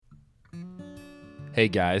Hey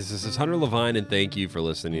guys, this is Hunter Levine, and thank you for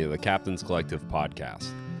listening to the Captain's Collective podcast,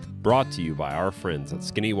 brought to you by our friends at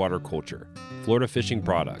Skinny Water Culture, Florida Fishing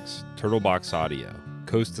Products, Turtle Box Audio,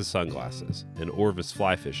 Costa Sunglasses, and Orvis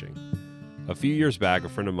Fly Fishing. A few years back, a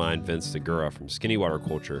friend of mine, Vince Segura from Skinny Water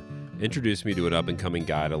Culture, introduced me to an up-and-coming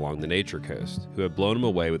guide along the Nature Coast who had blown him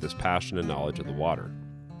away with his passion and knowledge of the water.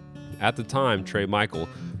 At the time, Trey Mikell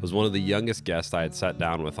was one of the youngest guests I had sat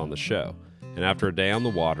down with on the show, and after a day on the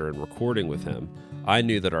water and recording with him, I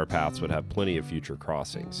knew that our paths would have plenty of future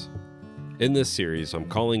crossings. In this series, I'm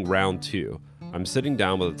calling Round 2. I'm sitting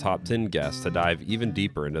down with a top 10 guests to dive even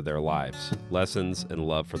deeper into their lives, lessons, and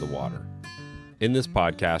love for the water. In this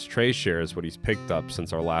podcast, Trey shares what he's picked up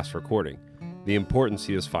since our last recording, the importance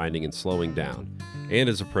he is finding in slowing down, and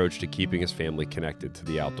his approach to keeping his family connected to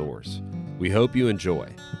the outdoors. We hope you enjoy.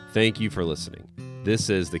 Thank you for listening.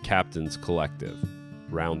 This is the Captain's Collective,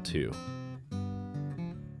 Round 2.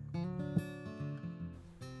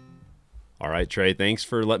 All right, Trey, thanks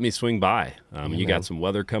for letting me swing by. You got some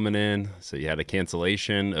weather coming in, so you had a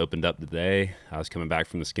cancellation, opened up today. I was coming back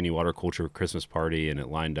from the Skinny Water Culture Christmas party, and it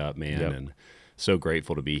lined up, man, and so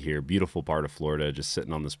grateful to be here. Beautiful part of Florida, just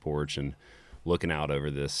sitting on this porch and looking out over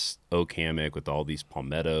this oak hammock with all these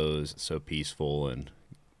palmettos. It's so peaceful, and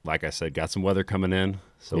like I said, got some weather coming in,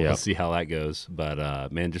 so we'll see how that goes.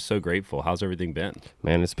 But, man, just so grateful. How's everything been?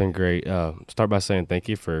 Man, it's been great. Start by saying thank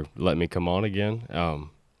you for letting me come on again.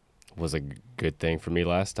 Was a good thing for me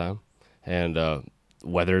last time, and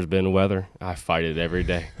weather's been weather. I fight it every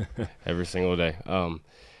day, every single day.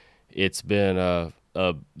 It's been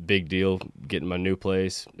a big deal getting my new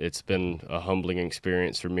place. It's been a humbling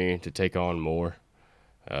experience for me to take on more,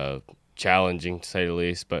 challenging to say the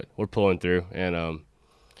least, but we're pulling through, and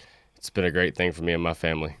it's been a great thing for me and my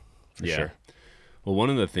family, for sure. Well, one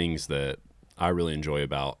of the things that I really enjoy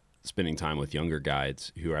about spending time with younger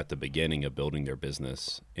guides who are at the beginning of building their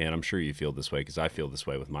business, and I'm sure you feel this way because I feel this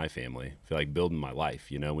way with my family. I feel like building my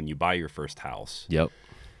life. You know, when you buy your first house,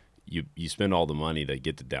 you spend all the money to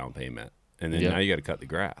get the down payment, and then now you got to cut the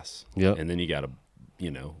grass, and then you got to,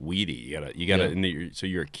 weed eat. You got to, so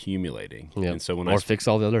you're accumulating, and so when fix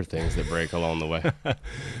all the other things that break along the way,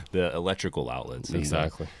 the electrical outlets,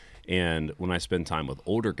 exactly. And when I spend time with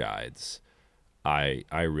older guides, I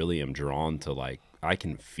really am drawn to I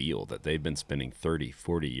can feel that they've been spending 30,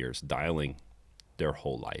 40 years dialing their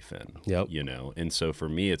whole life in, And so for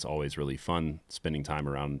me, it's always really fun spending time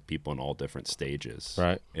around people in all different stages.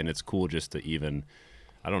 Right. And it's cool just to even,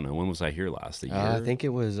 I don't know, when was I here last? A year? I think it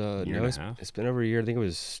was, it's been over a year. I think it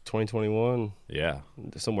was 2021. Yeah.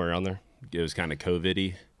 Somewhere around there. It was kind of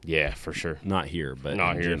COVID-y. Yeah, for sure. Not here, but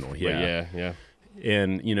not in here. general. Yeah.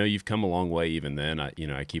 And, you've come a long way even then.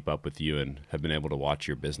 I keep up with you and have been able to watch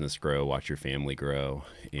your business grow, watch your family grow.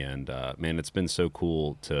 And, man, it's been so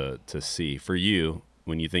cool to see. For you,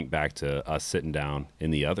 when you think back to us sitting down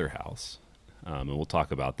in the other house, and we'll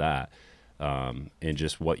talk about that, and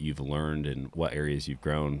just what you've learned and what areas you've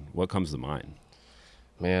grown, what comes to mind?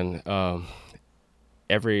 Man,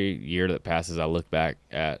 every year that passes, I look back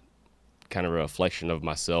at kind of a reflection of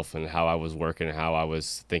myself and how I was working and how I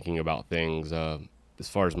was thinking about things as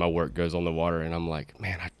far as my work goes on the water. And I'm like,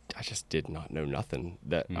 man, I just did not know nothing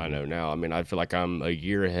that I know now. I mean, I feel like I'm a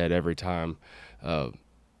year ahead every time. The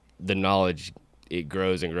knowledge, it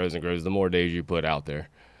grows and grows and grows the more days you put out there.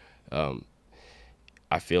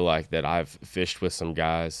 I feel like that I've fished with some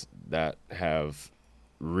guys that have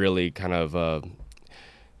really kind of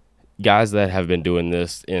guys that have been doing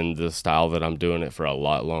this in the style that I'm doing it for a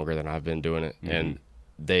lot longer than I've been doing it. Mm-hmm. And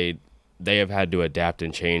they have had to adapt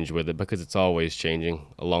and change with it because it's always changing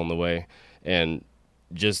along the way. And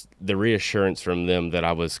just the reassurance from them that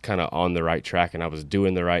I was kind of on the right track and I was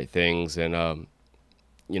doing the right things. And,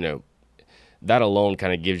 that alone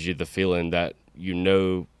kind of gives you the feeling that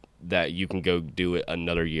that you can go do it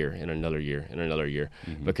another year and another year and another year,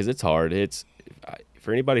 because it's hard. It's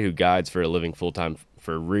for anybody who guides for a living full-time,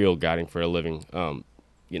 for real guiding for a living,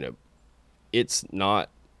 it's not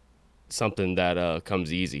something that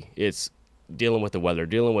comes easy. It's dealing with the weather,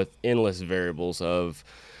 dealing with endless variables of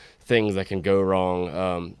things that can go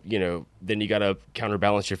wrong. Then you got to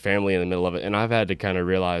counterbalance your family in the middle of it. And I've had to kind of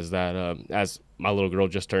realize that as my little girl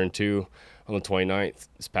just turned 2 on the 29th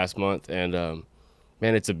this past month. And,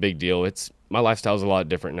 man, it's a big deal. My lifestyle is a lot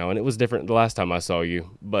different now, and it was different the last time I saw you,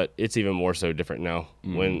 but it's even more so different now.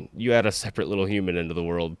 When you add a separate little human into the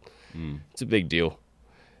world. It's a big deal,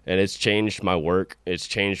 and it's changed my work. It's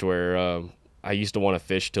changed where I used to want to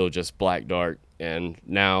fish till just black dark, and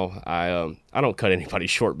now I don't cut anybody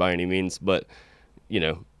short by any means, but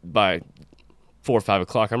by 4 or 5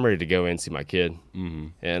 o'clock, I'm ready to go in and see my kid,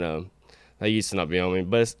 and That used to not be on me,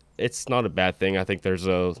 but it's not a bad thing. I think there's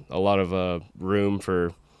a lot of room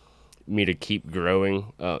for me to keep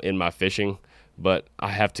growing in my fishing, but I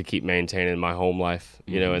have to keep maintaining my home life,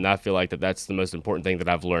 you know, and I feel like that's the most important thing that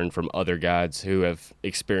I've learned from other guides who have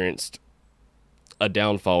experienced a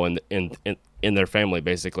downfall in their family,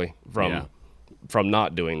 basically from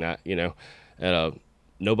not doing that, you know. And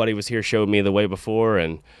nobody was here showing me the way before,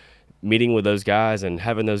 and meeting with those guys and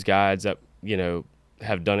having those guides that, you know,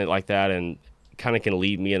 have done it like that and kind of can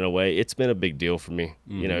lead me in a way. It's been a big deal for me.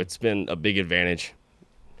 You know, it's been a big advantage,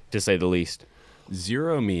 to say the least.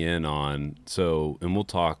 Zero me in on, and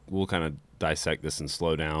we'll kind of dissect this and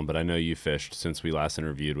slow down, but I know you fished since we last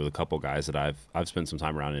interviewed with a couple guys that I've spent some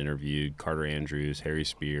time around and interviewed: Carter Andrews, Harry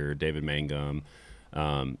Spear, David Mangum.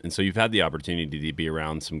 And so you've had the opportunity to be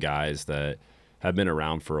around some guys that have been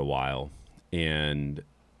around for a while. And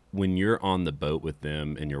when you're on the boat with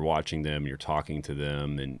them and you're watching them, you're talking to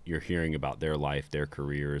them, and you're hearing about their life, their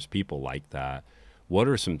careers, people like that, what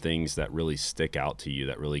are some things that really stick out to you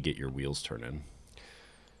that really get your wheels turning?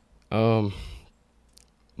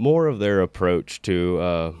 More of their approach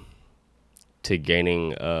to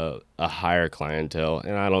gaining a higher clientele,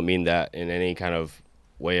 and I don't mean that in any kind of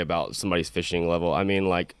way about somebody's fishing level. I mean,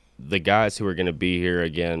 like, the guys who are going to be here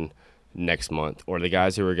again next month, or the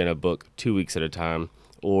guys who are going to book 2 weeks at a time,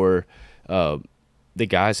 or the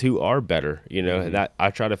guys who are better, you know. That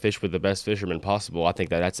I try to fish with the best fishermen possible. I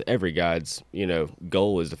think that's every guide's, you know,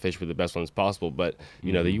 goal, is to fish with the best ones possible. But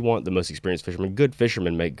you know, that you want the most experienced fishermen. Good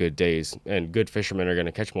fishermen make good days, and good fishermen are going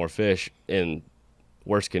to catch more fish in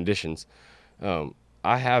worse conditions.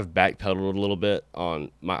 I have backpedaled a little bit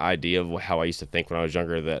on my idea of how I used to think when I was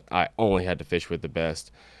younger, that I only had to fish with the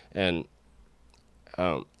best. And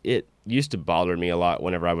it used to bother me a lot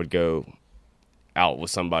whenever I would go out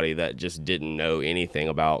with somebody that just didn't know anything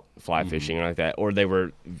about fly fishing or like that, or they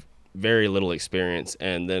were very little experience,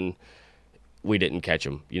 and then we didn't catch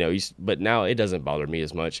them, you know. But now it doesn't bother me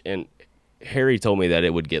as much. And Harry told me that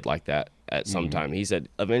it would get like that at some time. He said,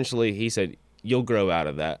 eventually, he said, you'll grow out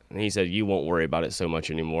of that. And he said, you won't worry about it so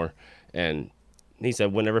much anymore. And he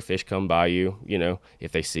said, whenever fish come by you, you know,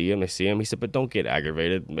 if they see them, they see them. He said, but don't get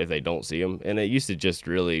aggravated if they don't see them. And it used to just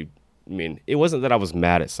really, I mean, it wasn't that I was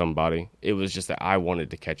mad at somebody. It was just that I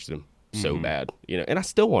wanted to catch them so bad, you know, and I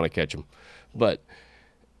still want to catch them. But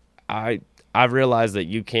I've realized that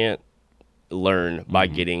you can't learn by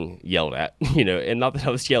getting yelled at, you know, and not that I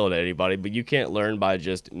was yelling at anybody, but you can't learn by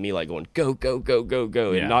just me like going, go, go, go, go,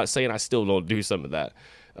 go, and not saying I still don't do some of that.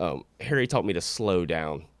 Harry taught me to slow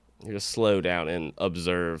down. Just slow down and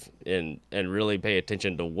observe and really pay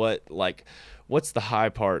attention to what's the high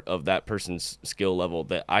part of that person's skill level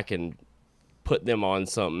that I can put them on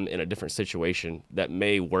something in a different situation that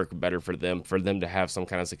may work better for them to have some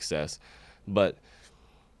kind of success. But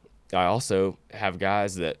I also have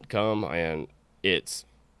guys that come and it's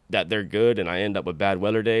that they're good, and I end up with bad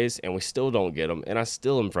weather days and we still don't get them, and I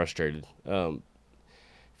still am frustrated.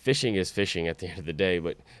 Fishing is fishing at the end of the day,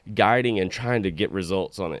 but guiding and trying to get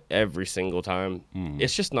results on it every single time,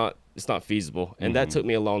 it's not feasible. And that took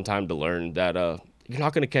me a long time to learn that you're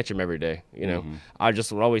not going to catch them every day. You know, I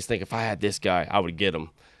just would always think if I had this guy, I would get him,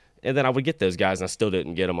 and then I would get those guys, and I still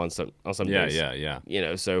didn't get them on some days. Yeah. You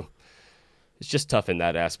know, so it's just tough in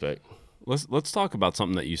that aspect. Let's talk about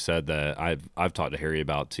something that you said that I've talked to Harry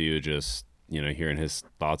about too. Just, you know, hearing his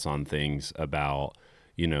thoughts on things about,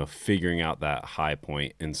 you know, figuring out that high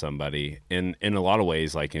point in somebody. And in a lot of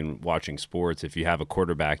ways, like in watching sports, if you have a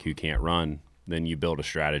quarterback who can't run, then you build a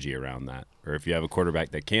strategy around that. Or if you have a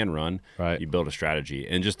quarterback that can run, you build a strategy.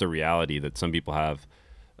 And just the reality that some people have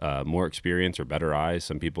more experience or better eyes.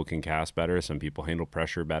 Some people can cast better. Some people handle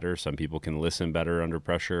pressure better. Some people can listen better under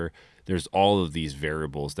pressure. There's all of these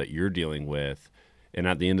variables that you're dealing with. And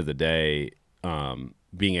at the end of the day,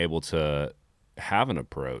 being able to have an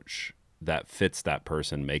approach that fits that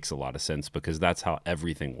person makes a lot of sense, because that's how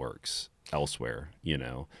everything works elsewhere. You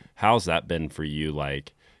know, how's that been for you?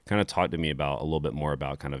 Like, kind of talk to me about a little bit more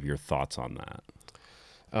about kind of your thoughts on that.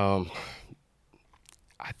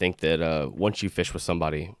 I think that once you fish with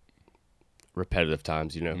somebody repetitive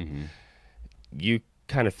times, you know, you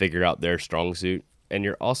kind of figure out their strong suit, and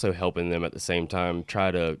you're also helping them at the same time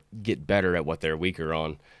try to get better at what they're weaker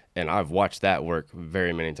on. And I've watched that work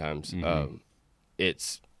very many times.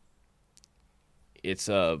 It's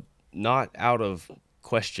not out of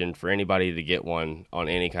question for anybody to get one on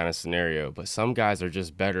any kind of scenario, but some guys are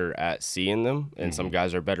just better at seeing them, and some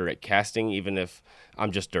guys are better at casting, even if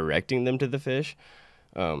I'm just directing them to the fish.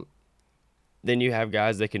 Then you have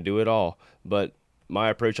guys that can do it all. But my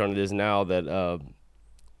approach on it is now that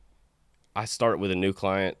I start with a new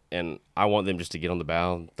client, and I want them just to get on the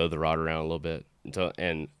bow and throw the rod around a little bit.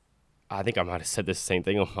 And I think I might have said this same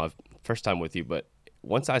thing on my first time with you, but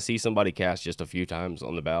once I see somebody cast just a few times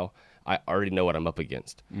on the bow, I already know what I'm up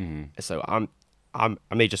against. So I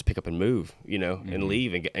may just pick up and move, and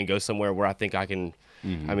leave and go somewhere where I think I can.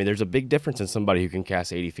 I mean, there's a big difference in somebody who can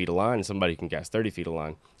cast 80 feet of line and somebody who can cast 30 feet of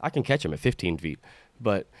line. I can catch them at 15 feet,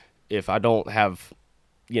 but if I don't have,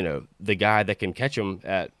 the guy that can catch them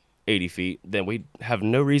at 80 feet, then we have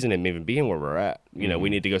no reason in even being where we're at. We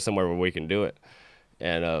need to go somewhere where we can do it.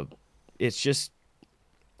 And it's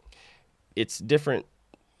different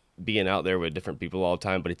being out there with different people all the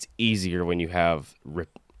time, but it's easier when you have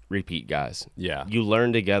repeat guys. Yeah. You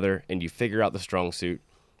learn together and you figure out the strong suit,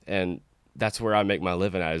 and that's where I make my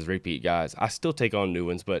living at, is repeat guys. I still take on new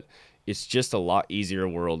ones, but it's just a lot easier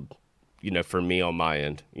world, for me on my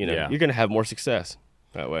end. Yeah. You're going to have more success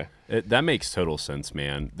that way. That makes total sense,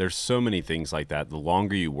 man. There's so many things like that. The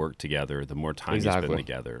longer you work together, the more time you spend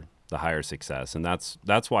together, the higher success. And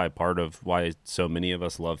that's why part of why so many of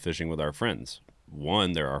us love fishing with our friends.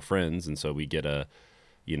 One, they're our friends, and so we get to,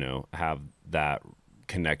 have that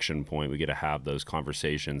connection point. We get to have those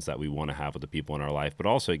conversations that we want to have with the people in our life. But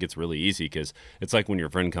also it gets really easy because it's like when your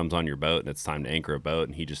friend comes on your boat and it's time to anchor a boat,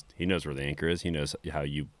 and he knows where the anchor is. He knows how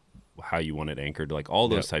you want it anchored. Like all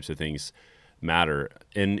those types of things matter.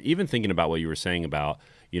 And even thinking about what you were saying about,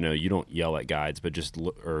 you don't yell at guides, but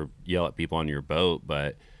or yell at people on your boat,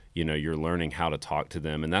 but you're learning how to talk to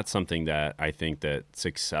them. And that's something that I think that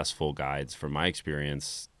successful guides, from my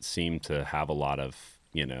experience, seem to have a lot of,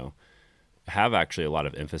 have actually a lot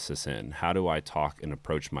of emphasis in. How do I talk and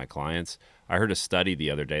approach my clients? I heard a study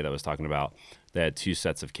the other day that was talking about, they had two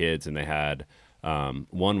sets of kids, and they had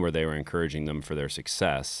one where they were encouraging them for their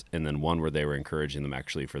success, and then one where they were encouraging them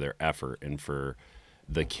actually for their effort. And for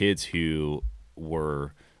the kids who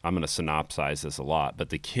were, I'm going to synopsize this a lot, but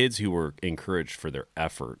the kids who were encouraged for their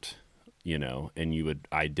effort, and you would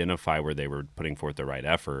identify where they were putting forth the right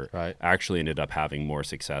effort, right, actually ended up having more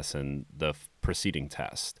success in the preceding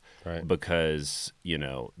test. Right. Because,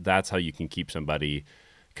 that's how you can keep somebody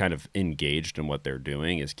kind of engaged in what they're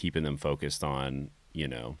doing, is keeping them focused on,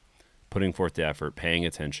 putting forth the effort, paying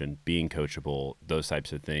attention, being coachable, those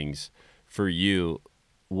types of things. For you,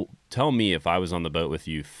 tell me, if I was on the boat with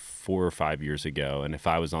you 4 or 5 years ago, and if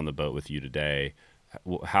I was on the boat with you today,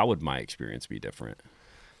 how would my experience be different?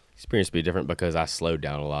 Experience would be different because I slowed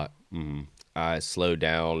down a lot. Mm-hmm. I slowed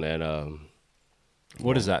down, and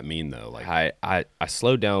what does that mean, though? Like I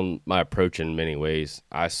slowed down my approach in many ways.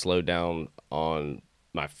 I slowed down on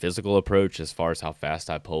my physical approach as far as how fast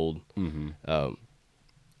I pulled. Mm-hmm.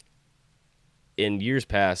 In years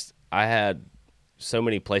past, I had so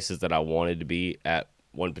many places that I wanted to be at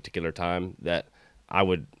one particular time that I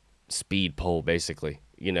would speed pull, basically,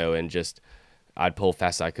 and just I'd pull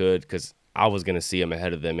fast as I could because I was going to see them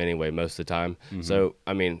ahead of them anyway most of the time. Mm-hmm. So,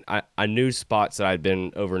 I mean, I knew spots that I'd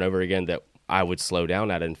been over and over again that I would slow down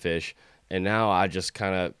at and fish, and now I just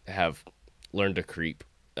kind of have learned to creep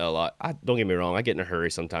a lot. Don't get me wrong, I get in a hurry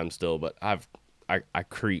sometimes still, but I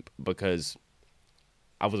creep because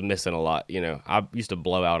I was missing a lot. I used to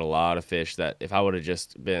blow out a lot of fish that if I would have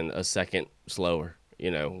just been a second slower,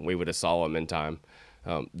 we would have saw them in time.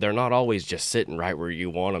 They're not always just sitting right where you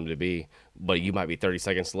want them to be, but you might be 30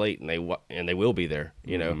 seconds late, and they will be there,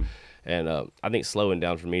 Mm-hmm. And I think slowing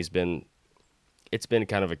down for me has been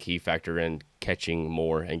kind of a key factor in catching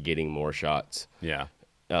more and getting more shots. Yeah.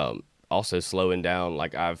 Also slowing down,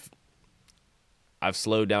 like I've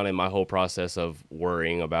slowed down in my whole process of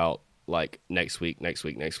worrying about like next week,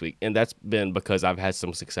 and that's been because I've had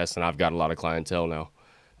some success and I've got a lot of clientele now.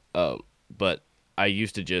 But I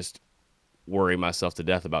used to just worry myself to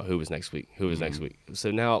death about who was next week.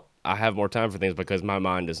 So now I have more time for things because my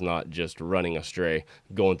mind is not just running astray,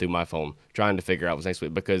 going through my phone, trying to figure out what's next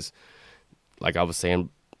week. Because like I was saying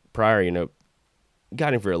prior,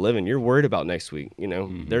 guiding for a living, you're worried about next week.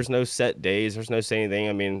 Mm-hmm. There's no set days, there's no say anything.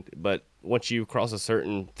 I mean, but once you cross a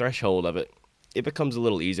certain threshold of it, it becomes a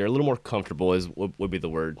little easier, a little more comfortable would be the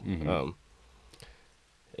word. Mm-hmm.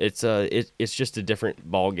 It's just a different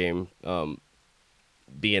ball game.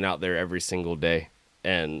 Being out there every single day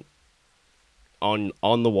and on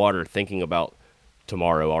the water thinking about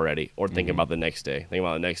tomorrow already, or thinking about the next day,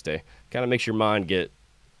 kind of makes your mind get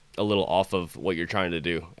a little off of what you're trying to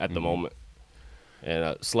do at the moment.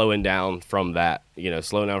 And slowing down from that,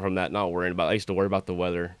 not worrying about, I used to worry about the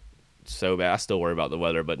weather so bad. I still worry about the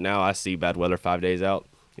weather, but now I see bad weather 5 days out.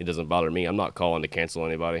 It doesn't bother me. I'm not calling to cancel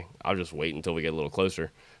anybody. I'll just wait until we get a little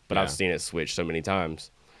closer. But I've seen it switch so many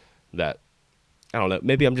times that, I don't know.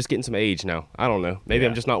 Maybe I'm just getting some age now. I don't know. Maybe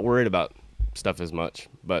I'm just not worried about stuff as much.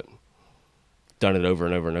 But done it over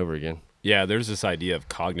and over and over again. Yeah, there's this idea of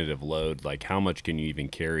cognitive load, like how much can you even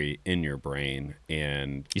carry in your brain?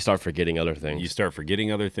 And you start forgetting other things. You start,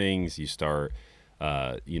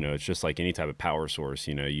 it's just like any type of power source.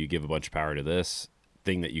 You give a bunch of power to this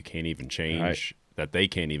thing that you can't even change, that they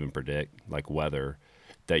can't even predict, like weather,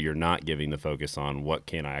 that you're not giving the focus on what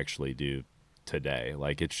can I actually do today.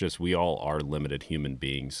 Like, it's just, we all are limited human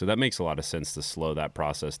beings. So that makes a lot of sense to slow that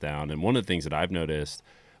process down. And one of the things that I've noticed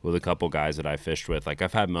with a couple guys that I fished with, like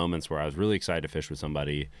I've had moments where I was really excited to fish with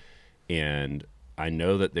somebody and I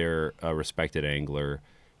know that they're a respected angler.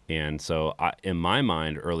 And so in my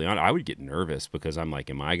mind early on, I would get nervous because I'm like,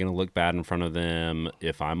 am I going to look bad in front of them?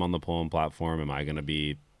 If I'm on the pulling platform, am I going to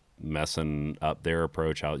be messing up their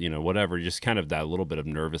approach out, whatever, just kind of that little bit of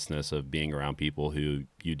nervousness of being around people who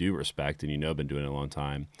you do respect and have been doing it a long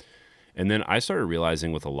time. And then I started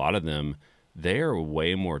realizing with a lot of them, they are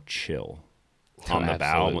way more chill on the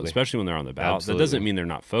bow, especially when they're on the bow. Absolutely. That doesn't mean they're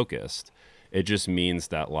not focused. It just means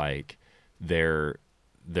that like they're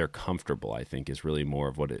comfortable, I think, is really more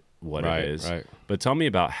of what it is. Right. But tell me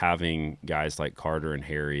about having guys like Carter and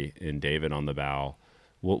Harry and David on the bow.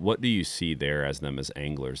 What do you see there as them as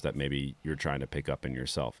anglers that maybe you're trying to pick up in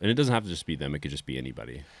yourself? And it doesn't have to just be them. It could just be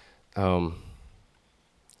anybody. I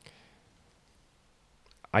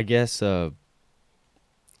guess I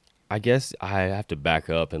have to back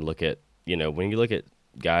up and look at, when you look at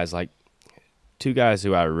guys like two guys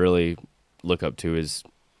who I really look up to is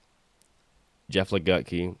Jeff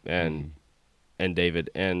Legutke and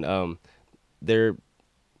David. And they're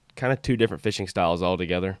kind of two different fishing styles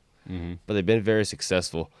altogether, but they've been very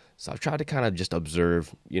successful. So I've tried to kind of just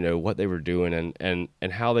observe, what they were doing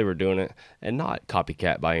and how they were doing it, and not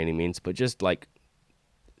copycat by any means, but just like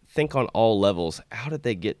think on all levels. How did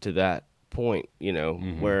they get to that point,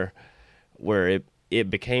 where it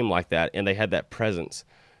became like that and they had that presence?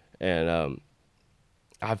 And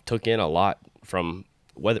I've took in a lot from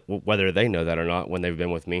whether they know that or not when they've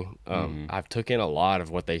been with me. I've took in a lot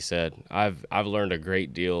of what they said. I've learned a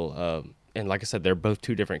great deal. And like I said, they're both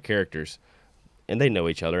two different characters and they know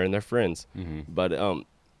each other and they're friends. But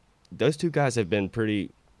those two guys have been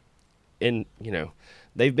pretty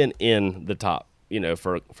they've been in the top,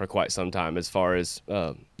 for quite some time as far as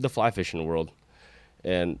the fly fishing world.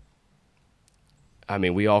 And I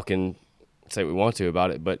mean, we all can say what we want to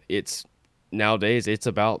about it, but nowadays it's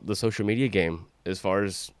about the social media game as far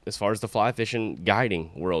as the fly fishing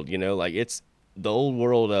guiding world. Like it's the old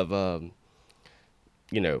world of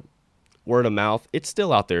word of mouth. It's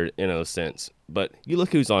still out there in a sense, but you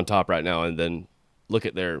look who's on top right now and then look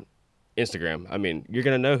at their Instagram. I mean, you're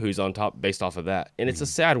gonna know who's on top based off of that. And it's a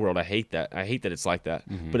sad world. I hate that it's like that,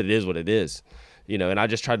 but it is what it is. And I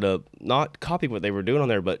just tried to not copy what they were doing on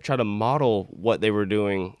there, but try to model what they were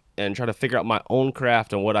doing and try to figure out my own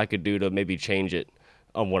craft and what I could do to maybe change it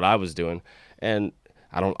on what I was doing. And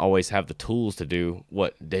I don't always have the tools to do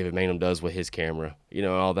what David Maynham does with his camera, and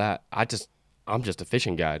all that. I'm just a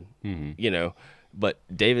fishing guide, but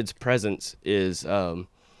David's presence is,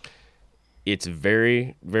 it's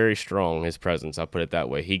very, very strong, his presence. I'll put it that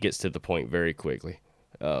way. He gets to the point very quickly.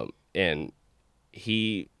 And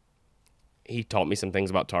he taught me some things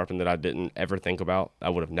about tarpon that I didn't ever think about. I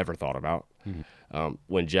would have never thought about.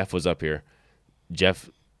 When Jeff was up here, Jeff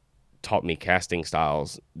taught me casting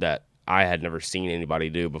styles that I had never seen anybody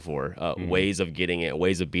do before. Ways of getting it,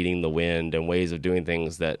 ways of beating the wind, and ways of doing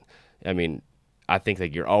things that, I mean, I think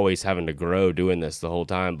that you're always having to grow doing this the whole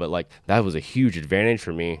time. But like, that was a huge advantage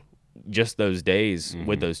for me just those days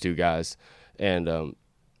with those two guys. And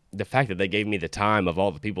the fact that they gave me the time of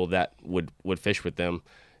all the people that would fish with them,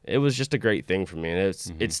 it was just a great thing for me. And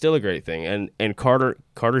it's still a great thing. And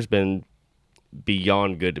Carter's been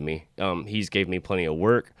beyond good to me. He's gave me plenty of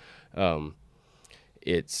work.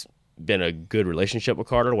 It's been a good relationship with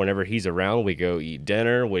Carter. Whenever he's around, we go eat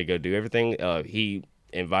dinner, we go do everything. He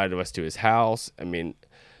invited us to his house. I mean,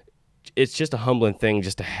 it's just a humbling thing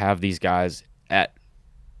just to have these guys at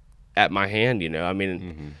my hand, I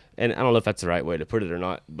mean, and I don't know if that's the right way to put it or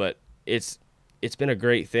not, but it's been a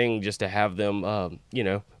great thing just to have them, a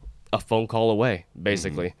phone call away,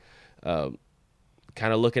 basically.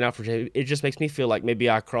 Kind of looking out for, it just makes me feel like maybe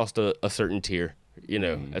I crossed a certain tier,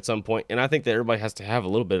 at some point. And I think that everybody has to have a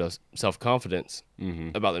little bit of self-confidence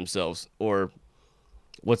about themselves, or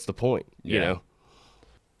what's the point, you know?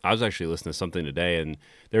 I was actually listening to something today, and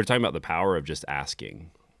they were talking about the power of just asking.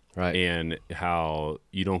 Right. And how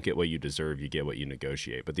you don't get what you deserve, you get what you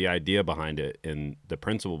negotiate. But the idea behind it and the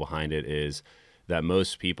principle behind it is that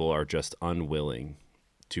most people are just unwilling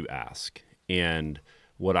to ask. And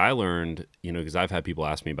what I learned, because I've had people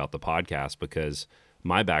ask me about the podcast, because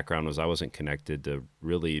my background was I wasn't connected to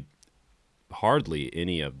really hardly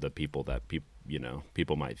any of the people that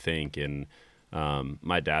people might think. And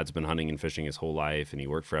my dad's been hunting and fishing his whole life, and he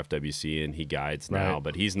worked for FWC, and he guides now, Right.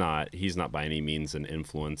 but he's not by any means an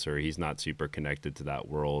influencer. He's not super connected to that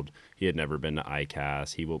world. He had never been to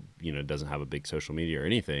ICAST. He will, doesn't have a big social media or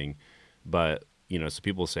anything. But, so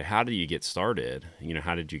people say, how do you get started?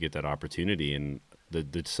 How did you get that opportunity? And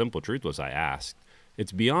the simple truth was, I asked.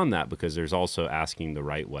 It's beyond that, because there's also asking the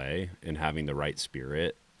right way and having the right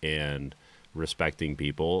spirit and respecting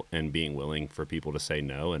people and being willing for people to say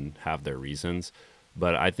no and have their reasons.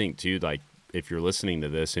 But I think too, like, if you're listening to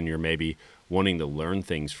this and you're maybe wanting to learn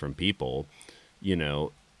things from people,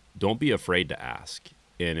 don't be afraid to ask.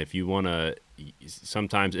 And if you want to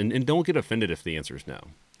sometimes, and don't get offended if the answer is no.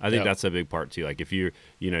 I think that's a big part too. Like if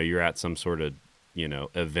you're at some sort of,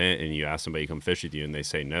 event and you ask somebody to come fish with you and they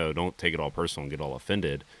say no, don't take it all personal and get all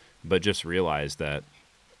offended, but just realize that,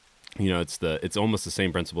 it's almost the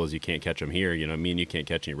same principle as you can't catch them here. Me and you can't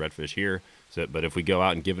catch any redfish here. So, but if we go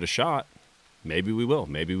out and give it a shot, maybe we will,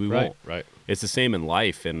 maybe we won't. Right. It's the same in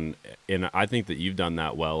life. And I think that you've done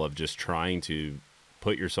that well, of just trying to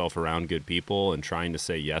put yourself around good people and trying to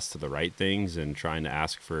say yes to the right things and trying to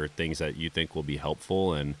ask for things that you think will be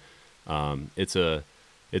helpful. And it's a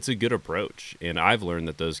good approach. And I've learned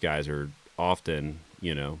that those guys are often,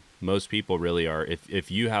 most people really are,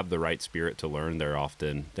 if you have the right spirit to learn, they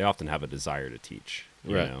often have a desire to teach,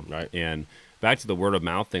 Right. And back to the word of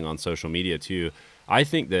mouth thing on social media too, I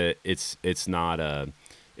think that it's not that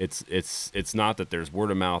there's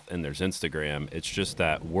word of mouth and there's Instagram. It's just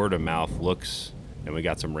that word of mouth looks, and we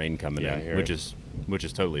got some rain coming in, which is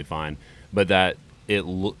totally fine, but that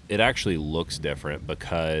it actually looks different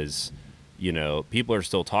because, people are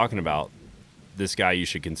still talking about this guy you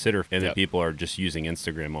should consider, and then people are just using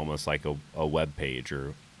Instagram almost like a web page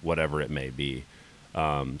or whatever it may be.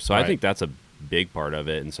 So I think that's a big part of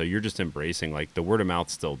it. And so you're just embracing, like, the word of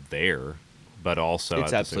mouth's still there, but also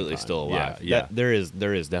it's absolutely still alive. Yeah. There is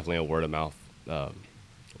definitely a word of mouth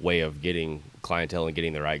way of getting clientele and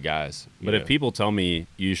getting the right guys. But if people tell me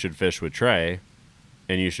you should fish with Trey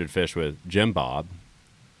and you should fish with Jim Bob,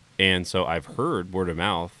 and so I've heard word of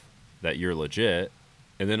mouth that you're legit,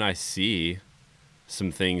 and then I see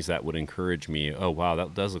some things that would encourage me. Oh, wow,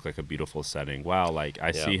 that does look like a beautiful setting. Wow, like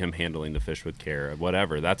I see him handling the fish with care,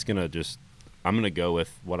 whatever. That's going to I'm going to go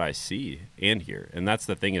with what I see and hear. And that's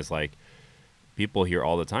the thing, is like, people hear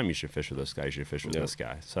all the time, you should fish with this guy, you should fish with this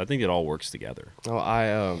guy. So I think it all works together.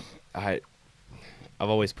 Oh, I've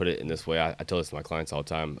always put it in this way. I tell this to my clients all the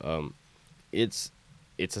time. It's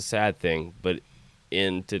a sad thing, but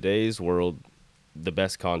in today's world, the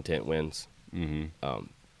best content wins. Mm-hmm.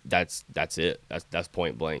 That's it. That's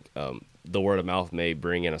point blank. The word of mouth may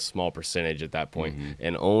bring in a small percentage at that point,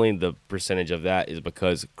 and only the percentage of that is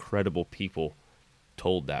because credible people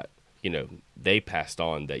told that. They passed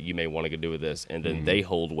on that you may want to go do with this, and then they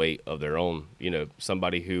hold weight of their own.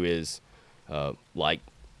 Somebody who is like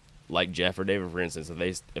Jeff or David, for instance,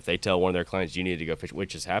 if they tell one of their clients, you need to go fish,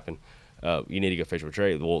 which has happened, you need to go fish with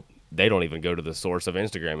Trey. Well, they don't even go to the source of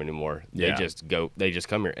Instagram anymore. They just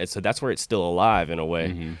come here. And so that's where it's still alive in a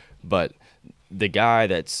way. But the guy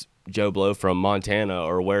that's Joe Blow from Montana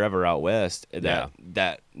or wherever out west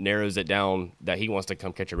that narrows it down, that he wants to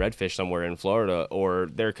come catch a redfish somewhere in Florida, or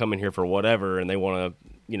they're coming here for whatever and they want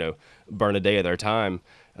to, burn a day of their time.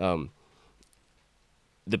 The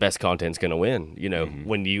best content's going to win.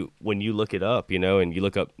 When you look it up, and you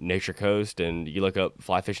look up Nature Coast and you look up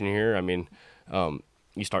fly fishing here, I mean,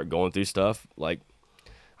 you start going through stuff. Like,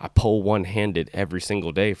 I pole one-handed every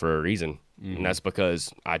single day for a reason. And that's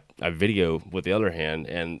because I video with the other hand,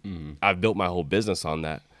 and I've built my whole business on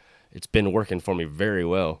that. It's been working for me very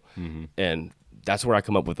well. And that's where I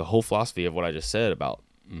come up with the whole philosophy of what I just said about,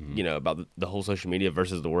 about the whole social media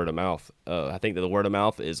versus the word of mouth. I think that the word of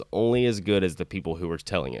mouth is only as good as the people who are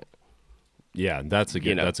telling it. Yeah, that's a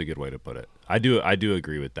good way to put it. I do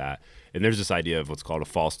agree with that. And there's this idea of what's called a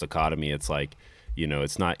false dichotomy. It's like,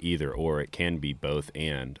 it's not either or, it can be both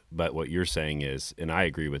and. But what you're saying is, and I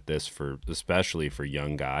agree with this, especially for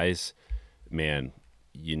young guys, man,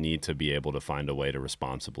 you need to be able to find a way to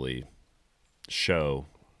responsibly show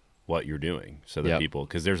what you're doing, so that people,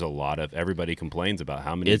 because there's a lot of, everybody complains about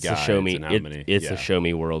how many guys and how many. It's a show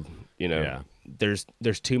me world. There's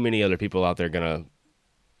too many other people out there gonna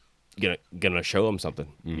show them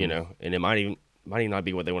something, and it might even not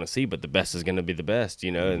be what they want to see, but the best is gonna be the best,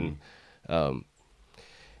 and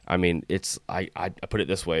I mean, I put it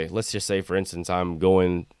this way. Let's just say, for instance, I'm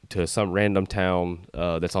going to some random town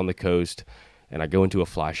that's on the coast, and I go into a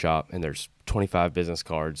fly shop, and there's 25 business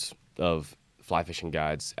cards of fly fishing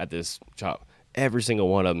guides at this shop. Every single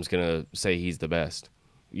one of them is going to say he's the best.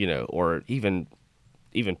 or even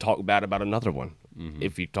talk bad about another one.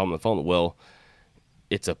 If you tell them on the phone, well,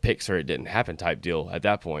 it's a pics or it didn't happen type deal at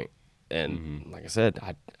that point. And like I said,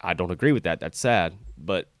 I don't agree with that. That's sad,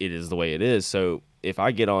 but it is the way it is. So if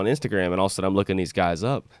I get on Instagram and all of a sudden I'm looking these guys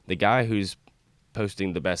up, the guy who's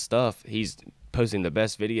posting the best stuff, he's posting the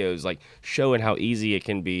best videos, like showing how easy it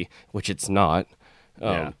can be, which it's not.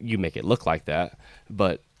 You make it look like that,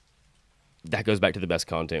 but that goes back to the best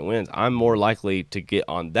content wins. I'm more likely to get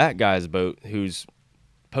on that guy's boat who's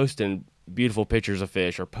posting beautiful pictures of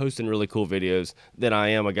fish or posting really cool videos than I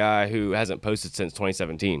am a guy who hasn't posted since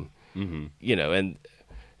 2017. And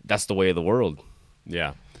that's the way of the world.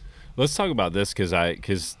 Yeah. Let's talk about this because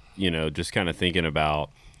just kind of thinking about,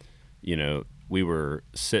 we were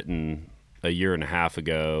sitting a year and a half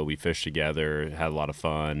ago, we fished together, had a lot of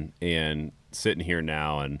fun, and sitting here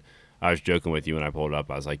now, and I was joking with you when I pulled up,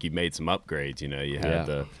 I was like, you made some upgrades, you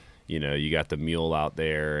had you got the mule out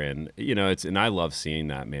there, and and I love seeing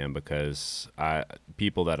that, man, because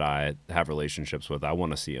people that I have relationships with, I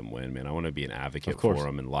want to see them win, man. I want to be an advocate for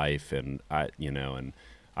them in life, and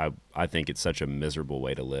I think it's such a miserable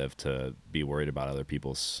way to live, to be worried about other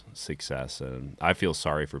people's success, and I feel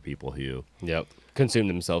sorry for people who consume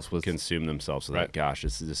themselves with that. Gosh,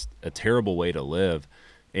 it's just a terrible way to live.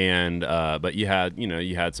 And but you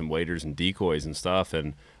had some waders and decoys and stuff,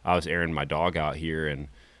 and I was airing my dog out here, and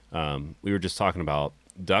we were just talking about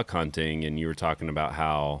duck hunting, and you were talking about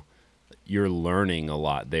how you're learning a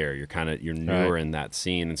lot there. You're newer in that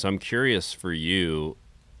scene, and so I'm curious for you,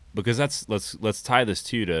 because let's tie this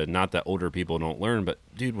to not that older people don't learn, but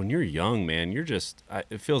dude, when you're young, man, you're just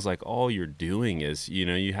it feels like all you're doing is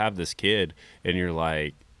you have this kid, and you're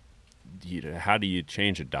like, how do you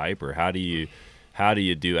change a diaper? How do you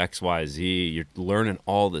do XYZ? You're learning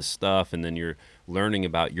all this stuff, and then you're learning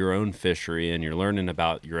about your own fishery, and you're learning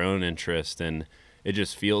about your own interest, and it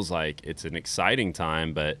just feels like it's an exciting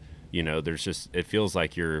time, but it feels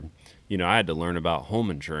like you're, I had to learn about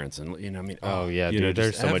home insurance, and dude,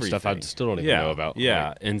 there's so much stuff I still don't even know about.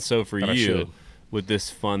 And so for you, with this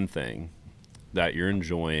fun thing that you're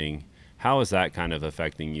enjoying, how is that kind of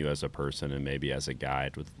affecting you as a person and maybe as a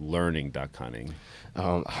guide with learning duck hunting?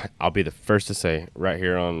 I'll be the first to say right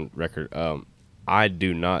here on record, I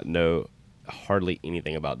do not know hardly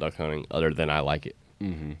anything about duck hunting other than I like it.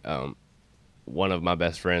 One of my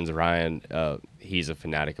best friends, Ryan, he's a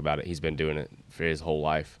fanatic about it. He's been doing it for his whole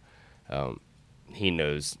life. He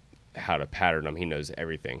knows how to pattern them. He knows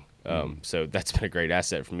everything. So that's been a great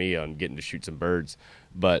asset for me on getting to shoot some birds.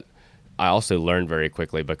 But I also learned very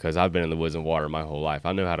quickly because I've been in the woods and water my whole life.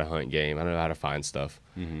 I know how to hunt game. I know how to find stuff.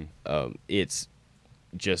 It's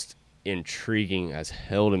just intriguing as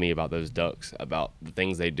hell to me about those ducks, about the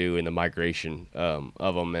things they do in the migration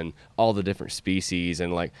of them and all the different species.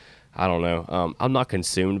 And I don't know. I'm not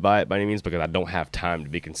consumed by it by any means because I don't have time to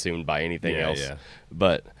be consumed by anything else.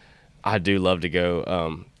 But I do love to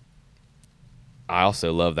go. I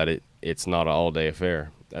also love that it's not an all-day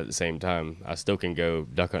affair. At the same time, I still can go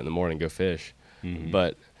duck hunt in the morning, go fish.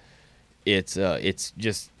 But it's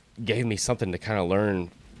just gave me something to kind of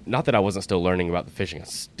learn. Not that I wasn't still learning about the fishing. I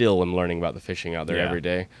still am learning about the fishing out there every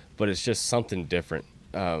day. But it's just something different.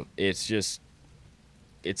 It's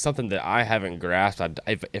something that I haven't grasped.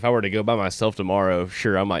 If I were to go by myself tomorrow,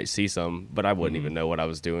 sure, I might see some, but I wouldn't even know what I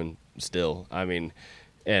was doing still. I mean,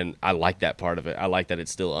 and I like that part of it. I like that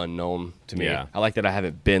it's still unknown to me. I like that I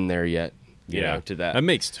haven't been there yet. To that. That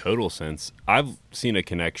makes total sense. I've seen a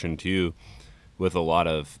connection too with a lot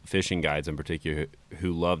of fishing guides in particular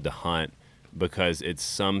who love to hunt because it's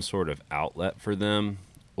some sort of outlet for them,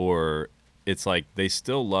 or it's like they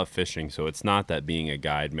still love fishing. So it's not that being a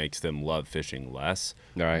guide makes them love fishing less,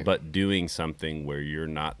 but doing something where you're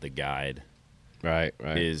not the guide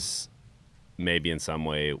is maybe in some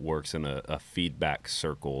way works in a feedback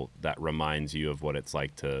circle that reminds you of what it's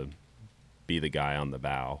like to be the guy on the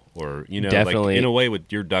bow, or definitely. Like in a way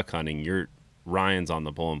with your duck hunting, Ryan's on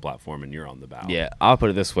the pulling platform and you're on the bow. I'll put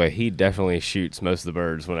it this way, he definitely shoots most of the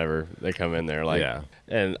birds whenever they come in there,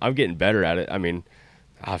 and I'm getting better at it. I mean,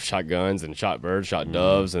 I've shot guns and shot birds, shot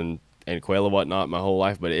doves and quail and whatnot my whole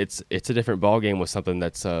life, but it's a different ball game with something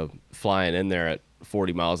that's flying in there at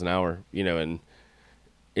 40 miles an hour, and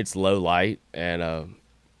it's low light, and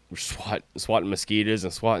swatting mosquitoes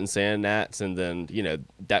and swatting sand gnats, and then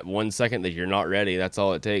that 1 second that you're not ready, that's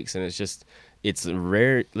all it takes. And it's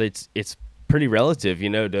rare. It's pretty relative,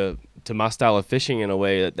 to my style of fishing in a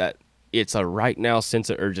way that it's a right now sense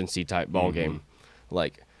of urgency type ball game.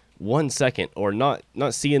 Like 1 second or not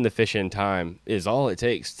seeing the fish in time is all it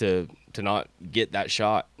takes to not get that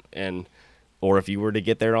shot. Or if you were to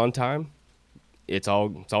get there on time, it's all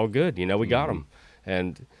good. We got them.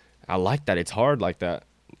 And I like that. It's hard like that.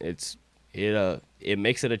 It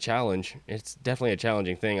makes it a challenge. It's definitely a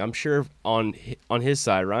challenging thing. I'm sure on his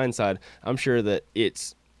side, Ryan's side, I'm sure that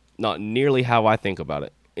it's not nearly how I think about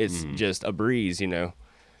it. It's just a breeze,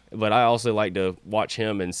 But I also like to watch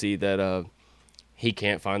him and see that he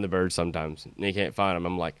can't find the birds sometimes. He can't find them.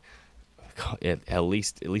 I'm like, at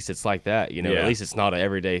least it's like that, Yeah. At least it's not an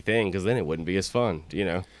everyday thing, because then it wouldn't be as fun,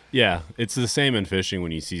 Yeah, it's the same in fishing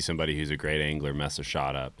when you see somebody who's a great angler mess a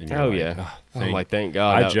shot up. And you're I'm like, thank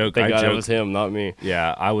God. Thank God that was him, not me.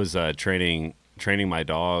 Yeah, I was training my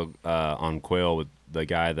dog on quail with the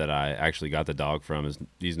guy that I actually got the dog from.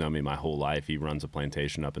 He's known me my whole life. He runs a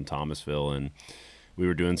plantation up in Thomasville, and we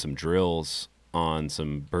were doing some drills on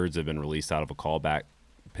some birds that have been released out of a callback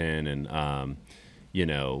pen, and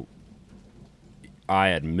I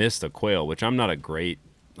had missed a quail, which I miss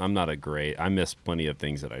plenty of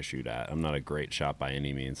things that I shoot at. I'm not a great shot by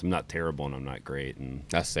any means. I'm not terrible and I'm not great. And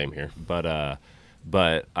that's the same here. But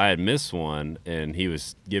I had missed one, and he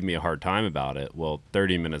was giving me a hard time about it. Well,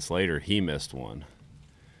 30 minutes later, he missed one,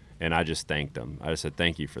 and I just thanked him. I just said,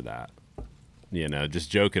 thank you for that. Just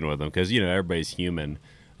joking with him, because, everybody's human.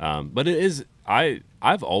 But it is,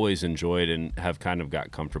 I've always enjoyed and have kind of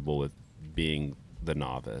got comfortable with being the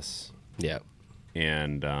novice. Yeah.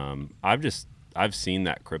 And I've seen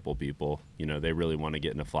that cripple people. They really want to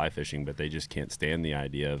get into fly fishing, but they just can't stand the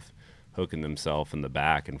idea of hooking themselves in the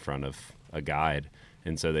back in front of a guide,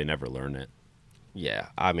 and so they never learn it. Yeah,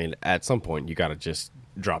 I mean, at some point you got to just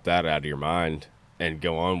drop that out of your mind and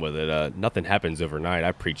go on with it. Nothing happens overnight.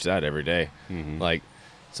 I preach that every day. Like,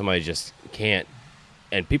 somebody just can't.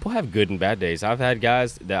 And people have good and bad days. I've had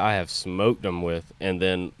guys that I have smoked them with, and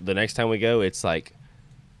then the next time we go, it's like,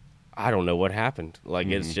 I don't know what happened. Like,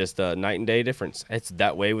 it's just a night and day difference. It's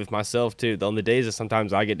that way with myself too. On the days that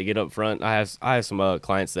sometimes I get up front, I have some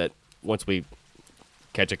clients that once we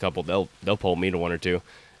catch a couple, they'll pull me to one or two,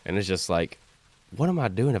 and it's just like, what am I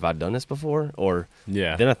doing? Have I done this before? Or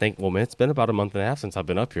then I think, well, man, it's been about a month and a half since I've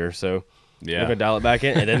been up here, so we're gonna dial it back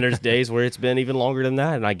in. And then there's days where it's been even longer than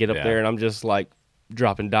that, and I get up there and I'm just like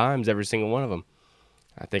dropping dimes every single one of them.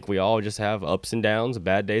 I think we all just have ups and downs,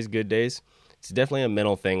 bad days, good days. It's definitely a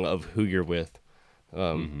mental thing of who you're with.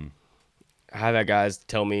 I have had guys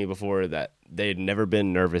tell me before that they'd never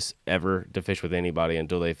been nervous ever to fish with anybody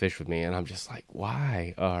until they fished with me, and I'm just like,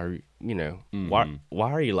 why are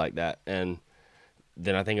why are you like that? And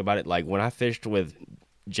then I think about it, like when I fished with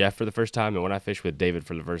Jeff for the first time and when I fished with David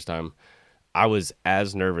for the first time, I was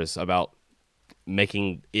as nervous about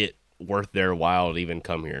making it worth their while to even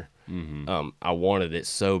come here. I wanted it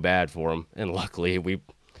so bad for them, and luckily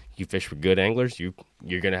you fish with good anglers,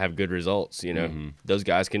 you're gonna have good results. Those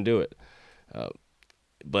guys can do it.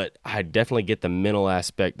 But I definitely get the mental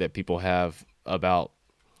aspect that people have about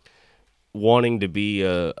wanting to be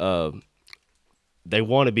they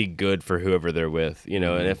want to be good for whoever they're with,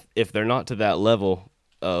 and if they're not to that level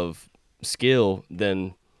of skill,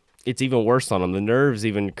 then it's even worse on them. The nerves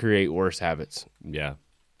even create worse habits. Yeah,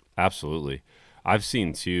 absolutely. I've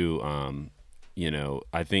seen too,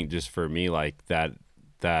 I think just for me, like that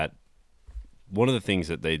one of the things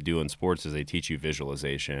that they do in sports is they teach you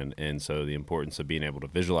visualization. And so the importance of being able to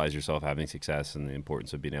visualize yourself having success and the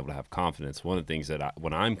importance of being able to have confidence. One of the things that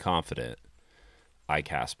when I'm confident, I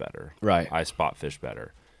cast better. Right. I spot fish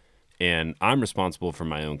better. And I'm responsible for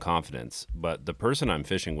my own confidence. But the person I'm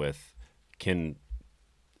fishing with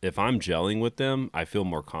if I'm gelling with them, I feel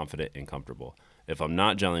more confident and comfortable. If I'm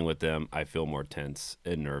not gelling with them, I feel more tense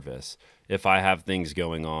and nervous. If I have things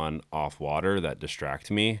going on off water that distract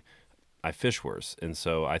me, I fish worse. And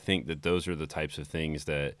so I think that those are the types of things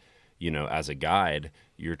that, as a guide,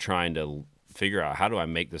 you're trying to figure out, how do I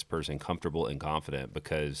make this person comfortable and confident,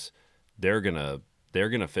 because they're going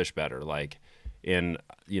to fish better. Like, and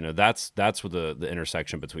that's what the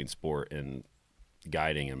intersection between sport and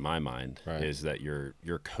guiding in my mind is that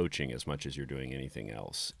you're coaching as much as you're doing anything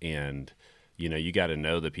else. And you got to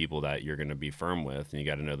know the people that you're going to be firm with, and you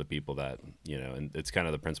got to know the people that, and it's kind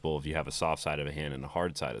of the principle of you have a soft side of a hand and a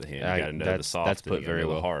hard side of the hand. You got to know the soft. That's put very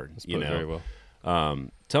well. Hard. That's put very well.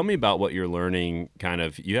 Tell me about what you're learning. Kind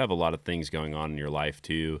of, you have a lot of things going on in your life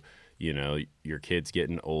too. Your kid's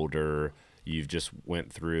getting older. You've just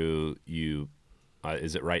went through.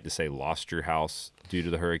 Is it right to say lost your house due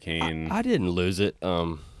to the hurricane? I didn't lose it.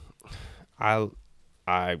 I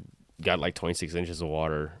got like 26 inches of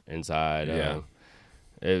water inside.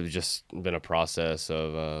 It was just been a process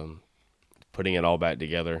of putting it all back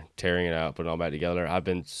together, tearing it out, putting it all back together. I've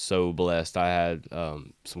been so blessed. I had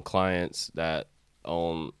some clients that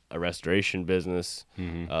own a restoration business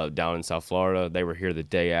down in South Florida. They were here the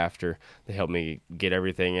day after. They helped me get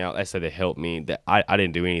everything out. I said they helped me. That I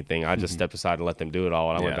didn't do anything. I just stepped aside and let them do it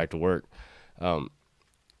all, and I went back to work. I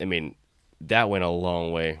mean, that went a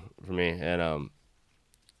long way for me. And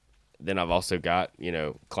then I've also got,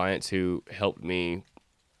 clients who helped me,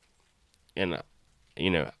 and,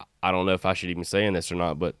 I don't know if I should even say this or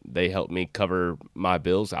not, but they helped me cover my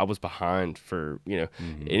bills. I was behind for,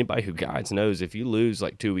 anybody who guides knows if you lose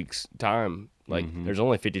like 2 weeks time, like there's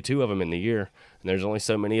only 52 of them in the year, and there's only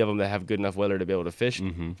so many of them that have good enough weather to be able to fish,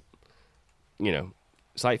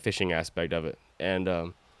 sight fishing aspect of it. And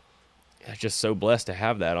I'm just so blessed to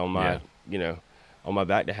have that on my, on my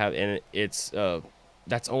back to have. And it's,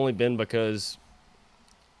 that's only been because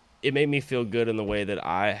it made me feel good in the way that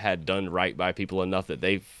I had done right by people enough that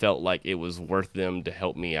they felt like it was worth them to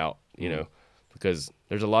help me out, because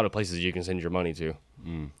there's a lot of places you can send your money to.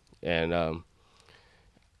 And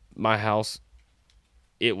my house,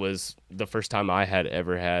 it was the first time I had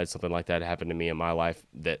ever had something like that happen to me in my life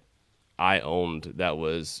that I owned. It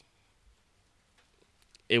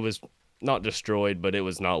was not destroyed, but it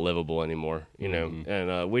was not livable another,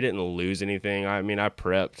 and we didn't lose anything. I mean, I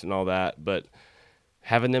prepped and all that, but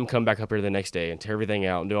having them come back up here the next day and tear everything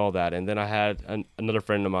out and do all that. And then I had another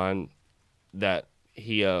friend of mine that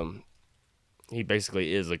he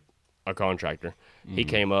basically is a contractor. He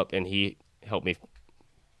came up and he helped me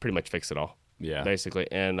pretty much fix it all. Yeah.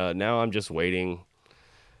 Basically. And now I'm just waiting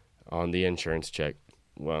on the insurance check,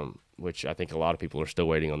 which I think a lot of people are still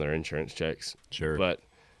waiting on their insurance checks. Sure. But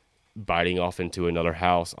biting off into another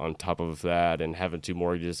house on top of that and having 2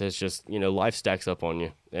 mortgages, it's just, life stacks up on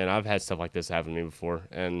you. And I've had stuff like this happen to me before,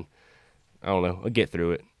 and I don't know, I'll get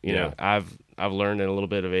through it. You know, I've learned in a little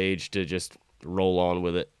bit of age to just roll on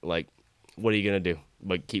with it. Like, what are you going to do?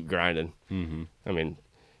 But keep grinding. I mean,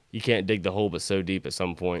 you can't dig the hole but so deep at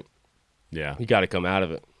some point. Yeah. You got to come out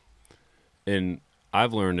of it. And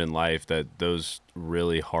I've learned in life that those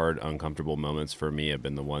really hard, uncomfortable moments for me have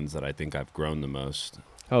been the ones that I think I've grown the most.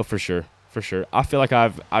 Oh, for sure. For sure. I feel like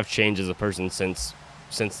I've changed as a person since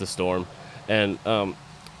the storm. And I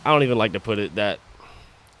don't even like to put it that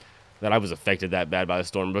I was affected that bad by the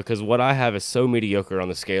storm, because what I have is so mediocre on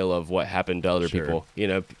the scale of what happened to other people.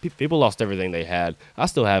 People lost everything they had. I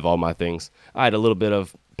still have all my things. I had a little bit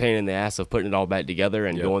of pain in the ass of putting it all back together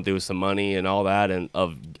and going through some money and all that, and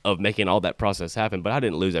of making all that process happen, but I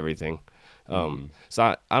didn't lose everything.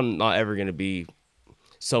 So I'm not ever going to be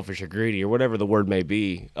selfish or greedy or whatever the word may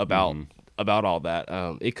be about all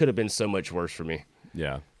that. It could have been so much worse for me.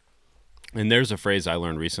 Yeah. And there's a phrase I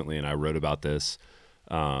learned recently, and I wrote about this.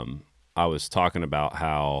 I was talking about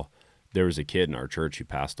how there was a kid in our church who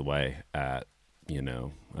passed away at, he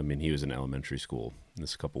was in elementary school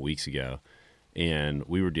this a couple weeks ago, and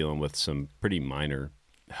we were dealing with some pretty minor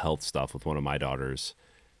health stuff with one of my daughters.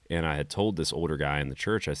 And I had told this older guy in the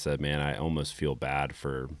church, I said, man, I almost feel bad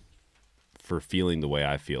for feeling the way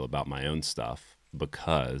I feel about my own stuff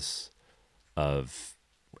because of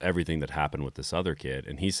everything that happened with this other kid.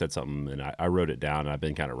 And he said something, and I wrote it down, and I've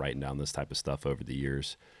been kind of writing down this type of stuff over the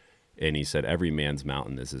years. And he said, every man's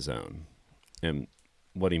mountain is his own. And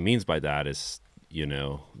what he means by that is,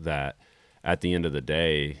 that at the end of the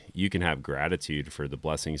day, you can have gratitude for the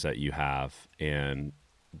blessings that you have and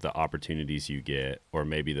the opportunities you get, or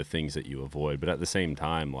maybe the things that you avoid. But at the same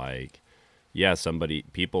time,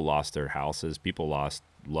 people lost their houses, people lost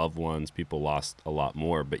loved ones, people lost a lot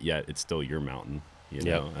more, but yet it's still your mountain,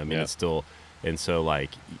 it's still, and so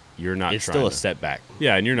you're not, it's still a setback.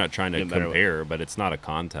 Yeah. And you're not trying to compare, but it's not a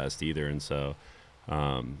contest either. And so,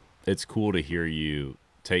 it's cool to hear you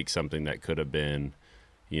take something that could have been,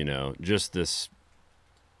 just this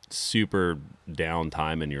super down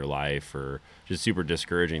time in your life or just super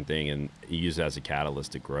discouraging thing, and use it as a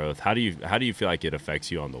catalyst to growth. How do you feel like it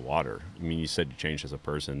affects you on the water? I mean, you said you changed as a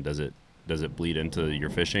person. Does it bleed into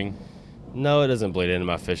your fishing? No, it doesn't bleed into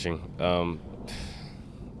my fishing.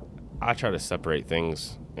 I try to separate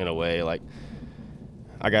things in a way, like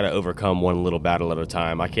I got to overcome one little battle at a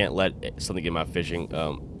time. I can't let something get my fishing.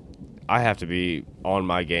 I have to be on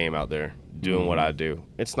my game out there doing what I do.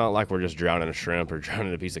 It's not like we're just drowning a shrimp or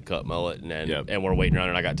drowning a piece of cut mullet and we're waiting around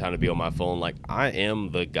and I got time to be on my phone. Like, I am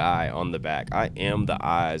the guy on the back. I am the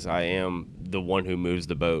eyes. I am the one who moves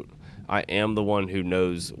the boat. I am the one who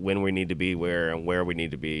knows when we need to be where and where we need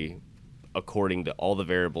to be according to all the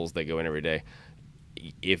variables that go in every day.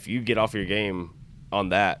 If you get off your game on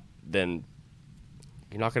that, then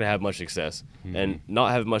you're not going to have much success. And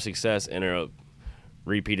not have much success in a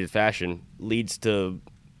repeated fashion leads to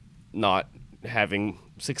not having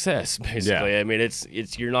success, basically. I mean, it's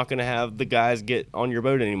you're not going to have the guys get on your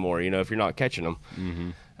boat anymore, if you're not catching them. Mm-hmm.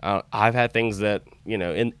 I've had things that,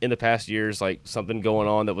 in the past years, like something going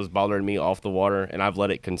on that was bothering me off the water, and I've let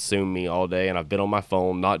it consume me all day, and I've been on my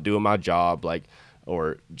phone, not doing my job,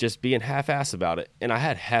 or just being half-ass about it. And I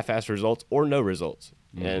had half-ass results or no results.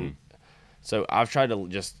 Mm-hmm. And so I've tried to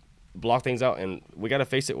just block things out, and we got to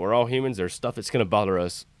face it. We're all humans. There's stuff that's going to bother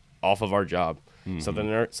us off of our job. Mm-hmm.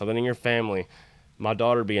 Something in your family, my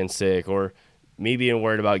daughter being sick, or me being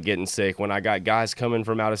worried about getting sick when I got guys coming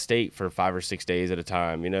from out of state for 5 or 6 days at a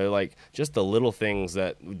time, just the little things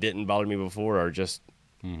that didn't bother me before are just,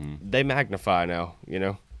 they magnify now,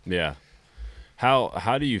 Yeah.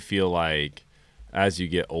 How do you feel like as you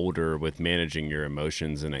get older with managing your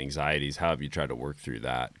emotions and anxieties, how have you tried to work through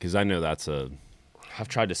that? Because I know I've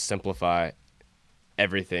tried to simplify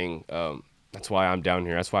everything. That's why I'm down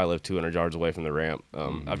here. That's why I live 200 yards away from the ramp.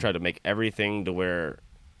 I've tried to make everything to where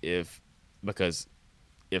because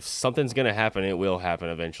if something's going to happen, it will happen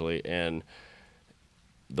eventually. And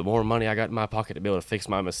the more money I got in my pocket to be able to fix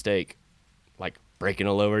my mistake, like breaking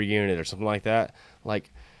a lower unit or something like that.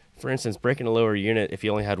 Like, for instance, breaking a lower unit, if you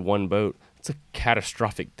only had one boat, it's a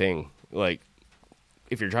catastrophic thing. Like,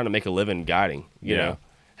 if you're trying to make a living guiding, you know,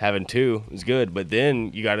 having two is good. But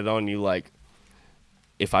then you got it on you like,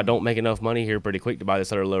 if I don't make enough money here pretty quick to buy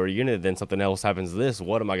this other lower unit, then something else happens to this.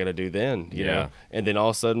 What am I going to do then? You know? And then all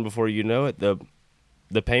of a sudden, before you know it,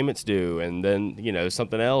 the payment's due, and then,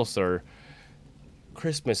 something else, or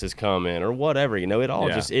Christmas is coming, or whatever. It all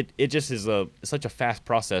just is such a fast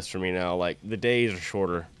process for me now. Like, the days are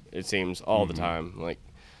shorter, it seems, all the time. Like,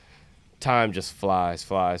 time just flies.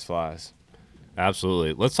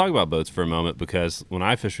 Absolutely. Let's talk about boats for a moment, because when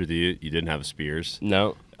I fished with you, you didn't have a Spears.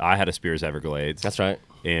 No. I had a Spears Everglades. That's right.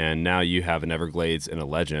 And now you have an Everglades and a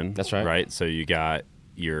Legend. That's right. Right? So you got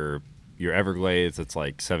your Everglades that's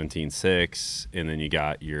like 17.6, and then you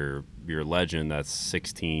got your Legend that's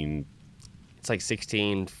 16. It's like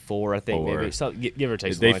 16.4, I think, maybe. So, give or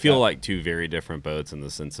take. They feel like two very different boats in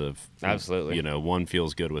the sense of, absolutely. One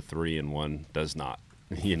feels good with 3 and one does not.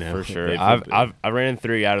 For sure. I ran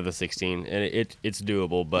 3 out of the 16, and it's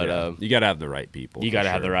doable, but you got to have the right people. You got to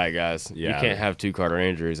have the right guys. Yeah. You can't have 2 Carter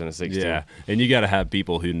Andrews in a 16. Yeah, and you got to have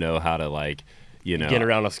people who know how to get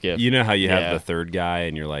around a skiff. You know how you have the third guy,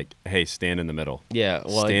 and you're like, hey, stand in the middle. Yeah,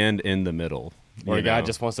 well, stand in the middle. Or a guy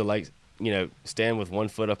just wants to stand with one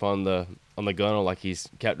foot up on the gunnel like he's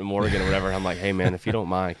Captain Morgan or whatever. And I'm like, hey man, if you don't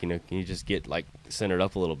mind, can you just get centered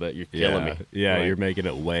up a little bit? You're killing me. Yeah, you're making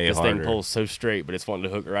it way harder. This thing pulls so straight, but it's wanting to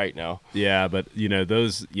hook right now. Yeah, but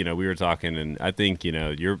those, we were talking, and I think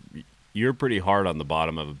you're pretty hard on the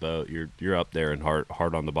bottom of a boat. You're up there and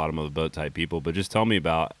hard on the bottom of a boat type people. But just tell me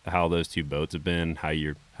about how those 2 boats have been, how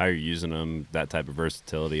you're using them, that type of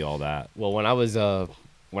versatility, all that. Well, when I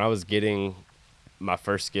was getting my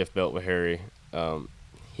first skiff built with Harry,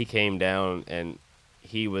 he came down and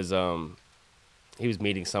he was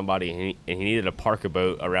meeting somebody, and he needed to park a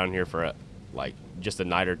boat around here for just a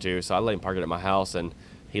night or two. So I let him park it at my house, and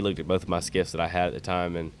he looked at both of my skiffs that I had at the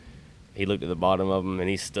time, and he looked at the bottom of them, and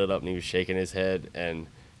he stood up and he was shaking his head, and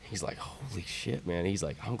he's like, holy shit, man. He's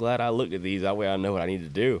like, I'm glad I looked at these. That way I know what I need to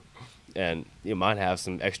do. And you might have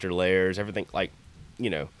some extra layers, everything,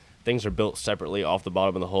 things are built separately off the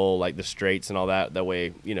bottom of the hull, like the straights and all that. That way,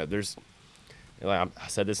 there's, I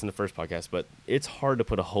said this in the first podcast, but it's hard to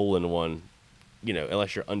put a hole in one,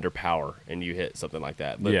 unless you're under power and you hit something like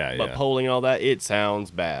that. But poling and all that, it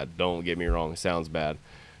sounds bad. Don't get me wrong, it sounds bad.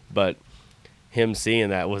 But him seeing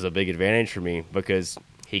that was a big advantage for me, because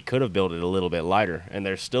he could have built it a little bit lighter, and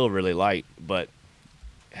they're still really light, but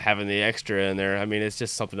having the extra in there, I mean, it's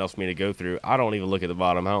just something else for me to go through. I don't even look at the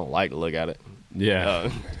bottom. I don't like to look at it. Yeah.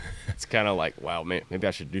 It's kind of like, wow, man, maybe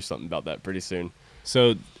I should do something about that pretty soon.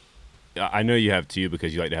 So I know you have 2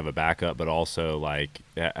 because you like to have a backup, but also,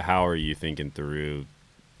 how are you thinking through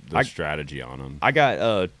the strategy on them? I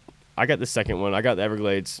got the second one. I got the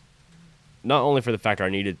Everglades, not only for the factor I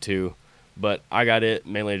needed to, but I got it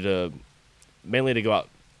mainly to go out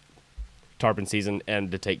tarpon season and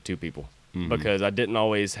to take 2 people, because I didn't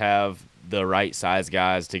always have the right size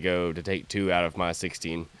guys to take 2 out of my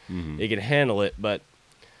 16. It can handle it, but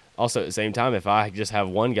also at the same time, if I just have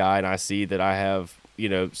one guy and I see that I have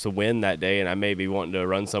some wind that day, and I may be wanting to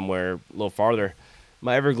run somewhere a little farther,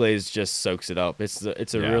 my Everglades just soaks it up. It's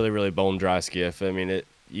a really, really bone dry skiff. I mean,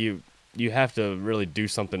 you have to really do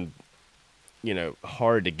something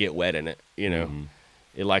hard to get wet in it.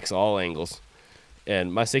 It likes all angles.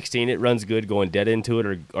 And my 16, it runs good going dead into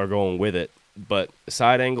it or going with it. But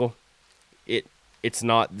side angle, it's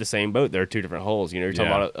not the same boat. There are 2 different hulls. You're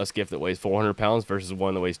talking about a skiff that weighs 400 pounds versus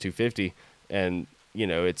one that weighs 250. And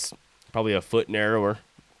it's probably a foot narrower,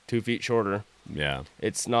 2 feet shorter. Yeah.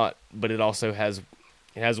 It's not, but it also has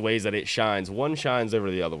ways that it shines. One shines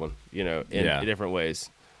over the other one, in different ways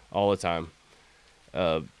all the time.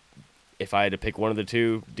 If I had to pick one of the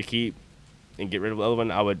two to keep and get rid of the other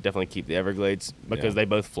one, I would definitely keep the Everglades because they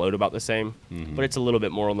both float about the same, but it's a little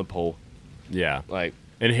bit more on the pole. Yeah.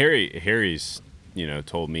 And Harry's,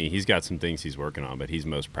 told me he's got some things he's working on, but he's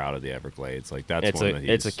most proud of the Everglades. Like that's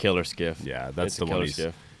it's a killer skiff. Yeah, that's the one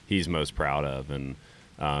he's most proud of, and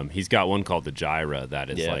he's got one called the Gyra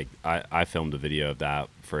that is like I filmed a video of that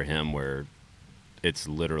for him where it's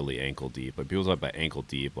literally ankle deep. Like people talk about ankle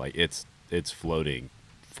deep, like it's floating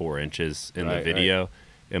 4 inches in the video. Right.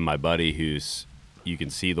 And my buddy, you can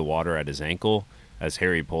see the water at his ankle as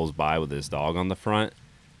Harry pulls by with his dog on the front.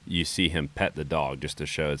 You see him pet the dog just to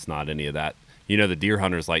show it's not any of that. The deer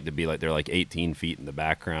hunters like to be like they're like 18 feet in the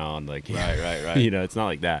background, like right. It's not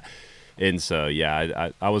like that. And so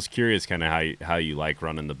I was curious kind of how you like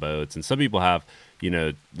running the boats. And some people have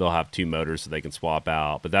they'll have 2 motors so they can swap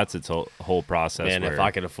out, but that's its whole process. Man, if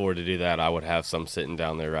I could afford to do that, I would have some sitting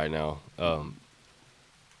down there right now.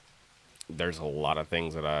 There's a lot of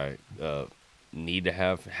things that I need to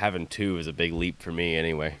have. Having 2 is a big leap for me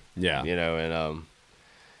anyway. Yeah. And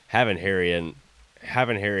having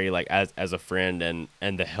Harry like as a friend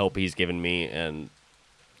and the help he's given me and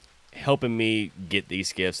helping me get these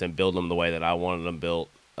skiffs and build them the way that I wanted them built.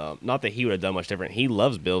 Not that he would have done much different. He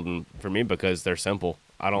loves building for me because they're simple.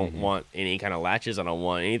 I don't want any kind of latches. I don't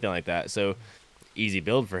want anything like that. So easy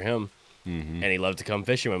build for him. And he loved to come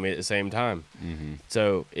fishing with me at the same time.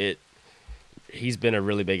 So he's been a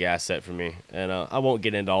really big asset for me. And I won't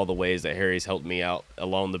get into all the ways that Harry's helped me out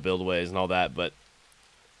along the build ways and all that, but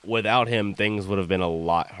without him, things would have been a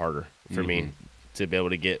lot harder for me to be able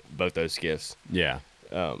to get both those skiffs. Yeah.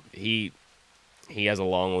 He has a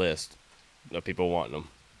long list of people wanting them.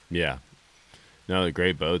 Yeah. No, they're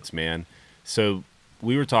great boats, man. So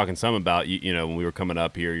we were talking some about, when we were coming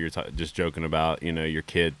up here, you're just joking about, your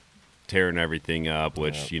kid tearing everything up,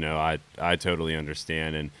 which, I totally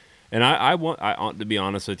understand. And I want to be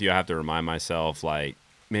honest with you, I have to remind myself, like,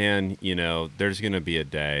 man, there's going to be a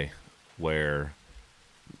day where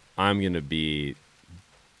I'm going to be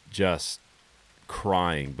just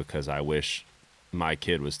crying because I wish my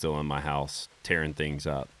kid was still in my house tearing things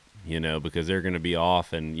up, because they're going to be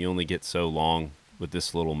off and you only get so long with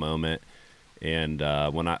this little moment. And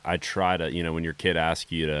when I try to, when your kid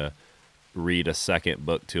asks you to read a second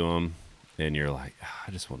book to them and you're like,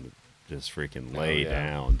 I just want to just freaking lay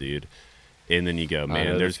down, dude. And then you go,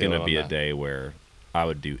 man, there's going to be a day where I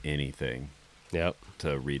would do anything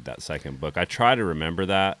to read that second book. I try to remember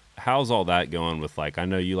that. How's all that going with, like, I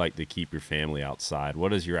know you like to keep your family outside.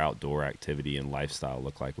 What does your outdoor activity and lifestyle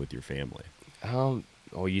look like with your family?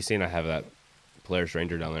 Well, you seen I have that Polaris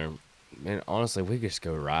Ranger down there. Man, honestly, we just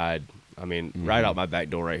go ride. I mean, right out my back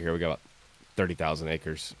door right here, we got about 30,000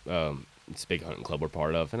 acres. It's a big hunting club we're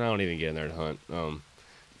part of, and I don't even get in there to hunt.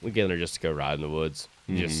 We get in there just to go ride in the woods.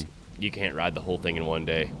 You can't ride the whole thing in one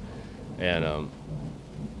day. And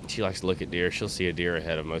she likes to look at deer. She'll see a deer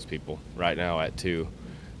ahead of most people right now at 2.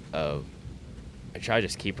 I try to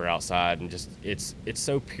just keep her outside and just it's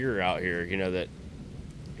so pure out here, that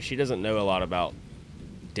she doesn't know a lot about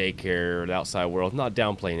daycare or the outside world. I'm not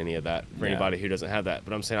downplaying any of that for anybody who doesn't have that,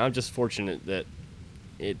 but I'm saying I'm just fortunate that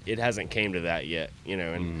it hasn't came to that yet,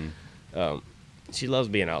 and she loves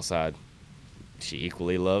being outside. She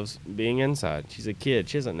equally loves being inside. She's a kid.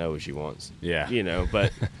 She doesn't know what she wants. Yeah.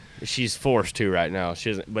 But she's forced to right now.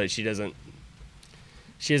 She doesn't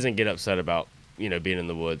get upset about, being in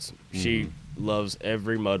the woods. She loves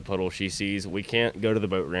every mud puddle she sees. We can't go to the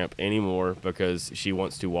boat ramp anymore because she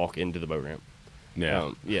wants to walk into the boat ramp.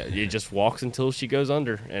 Yeah. It just walks until she goes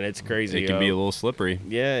under, and it's crazy. It can be a little slippery.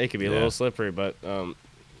 Yeah, it can be a little slippery, but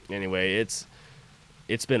anyway,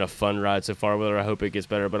 it's been a fun ride so far with her. I hope it gets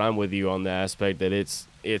better, but I'm with you on the aspect that it's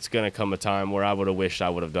going to come a time where I would have wished I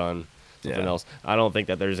would have done something else. I don't think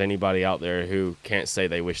that there's anybody out there who can't say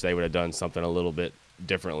they wish they would have done something a little bit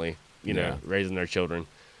differently, raising their children.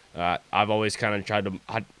 I've always kind of tried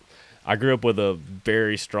to I grew up with a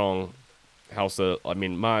very strong house.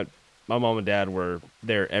 My mom and dad were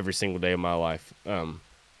there every single day of my life.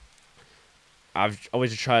 I've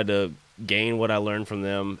always tried to gain what I learned from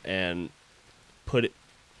them and put it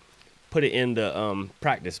into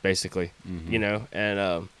practice, basically,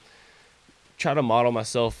 and try to model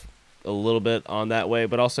myself a little bit on that way,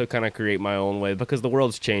 but also kind of create my own way because the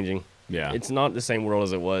world's changing. Yeah. It's not the same world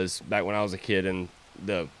as it was back when I was a kid in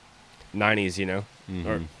the 90s,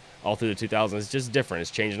 or all through the 2000s. It's just different.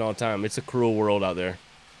 It's changing all the time. It's a cruel world out there.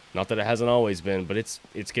 Not that it hasn't always been, but it's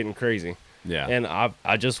getting crazy. Yeah. And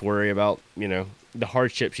I just worry about, the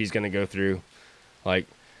hardship she's going to go through. Like,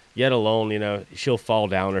 yet alone, she'll fall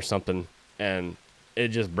down or something, and it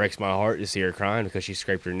just breaks my heart to see her crying because she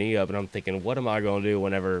scraped her knee up. And I'm thinking, what am I going to do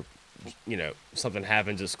whenever, something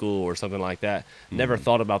happens at school or something like that? Never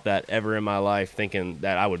thought about that ever in my life, thinking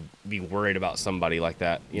that I would be worried about somebody like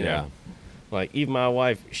that, you know? Like, even my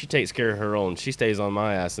wife, she takes care of her own. She stays on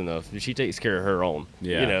my ass enough. She takes care of her own,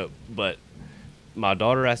 but my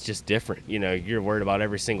daughter, that's just different. You're worried about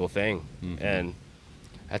every single thing. And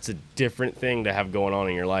that's a different thing to have going on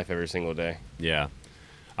in your life every single day. Yeah.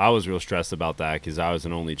 I was real stressed about that because I was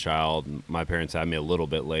an only child. My parents had me a little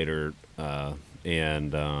bit later. I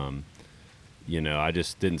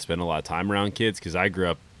just didn't spend a lot of time around kids because I grew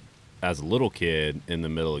up as a little kid in the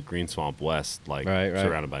middle of Green Swamp West, like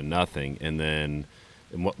surrounded by nothing. And then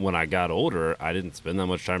when I got older, I didn't spend that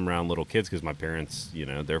much time around little kids because my parents,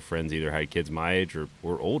 their friends either had kids my age or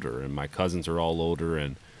were older, and my cousins are all older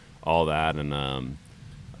and all that. And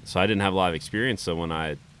so I didn't have a lot of experience. So when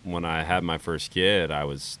I had my first kid, I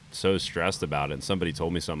was so stressed about it. And somebody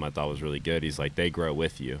told me something I thought was really good. He's like, they grow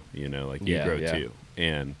with you, you grow too.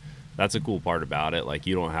 And that's a cool part about it. Like,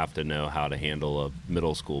 you don't have to know how to handle a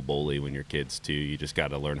middle school bully when your kid's 2. You just got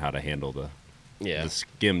to learn how to handle the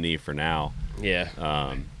skim knee for now.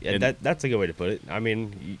 Yeah. That's a good way to put it. I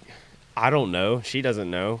mean, I don't know. She doesn't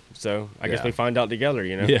know. So I guess we find out together,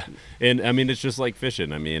 Yeah. And I mean, it's just like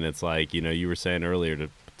fishing. I mean, it's like, you were saying earlier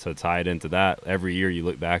to tie it into that, every year you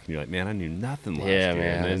look back and you're like, man, I knew nothing last year.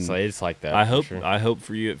 Yeah, man. It's like that. I hope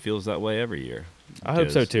for you it feels that way every year. I hope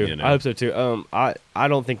so too. I hope so too. I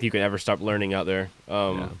don't think you can ever stop learning out there.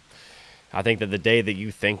 I think that the day that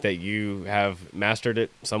you think that you have mastered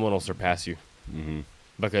it, someone will surpass you.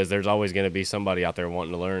 Because there's always going to be somebody out there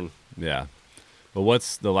wanting to learn. Yeah. But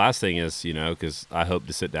what's the last thing is, because I hope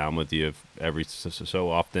to sit down with you every so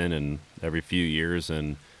often and every few years.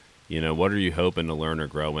 And, what are you hoping to learn or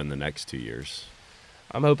grow in the next 2 years?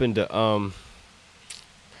 I'm hoping to, I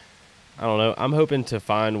don't know. I'm hoping to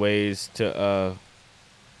find ways to,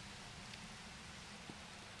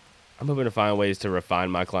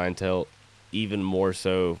 refine my clientele even more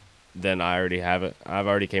so than I already have it. I've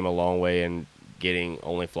already came a long way in getting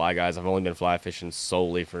only fly guys. I've only been fly fishing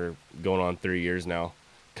solely for going on 3 years now,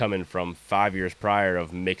 coming from 5 years prior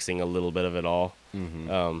of mixing a little bit of it all.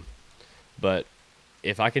 But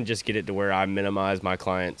if I can just get it to where I minimize my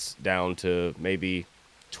clients down to maybe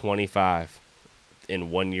 25 in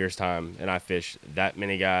 1 year's time, and I fish that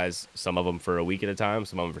many guys, some of them for a week at a time,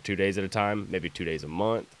 some of them for 2 days at a time, maybe 2 days a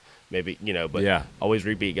month, maybe, always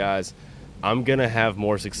repeat guys, I'm going to have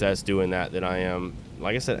more success doing that than I am,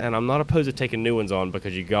 like I said, and I'm not opposed to taking new ones on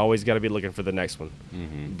because you always got to be looking for the next one.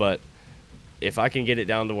 But if I can get it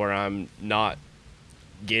down to where I'm not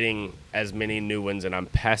getting as many new ones and I'm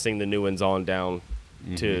passing the new ones on down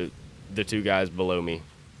to the 2 guys below me,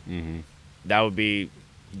 that would be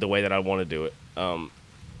the way that I want to do it.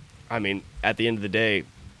 I mean, at the end of the day,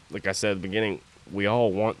 like I said at the beginning, we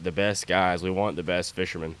all want the best guys. We want the best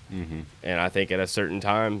fishermen. And I think at a certain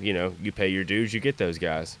time, you pay your dues, you get those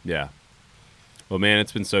guys. Yeah. Well, man,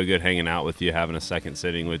 it's been so good hanging out with you, having a second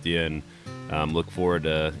sitting with you, and look forward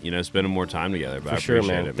to, spending more time together. But for sure,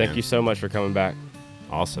 man. Thank you so much for coming back.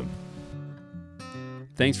 Awesome.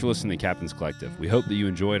 Thanks for listening to Captain's Collective. We hope that you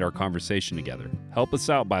enjoyed our conversation together. Help us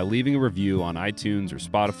out by leaving a review on iTunes or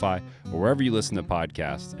Spotify or wherever you listen to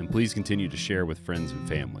podcasts, and please continue to share with friends and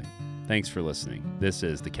family. Thanks for listening. This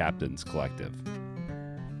is the Captain's Collective.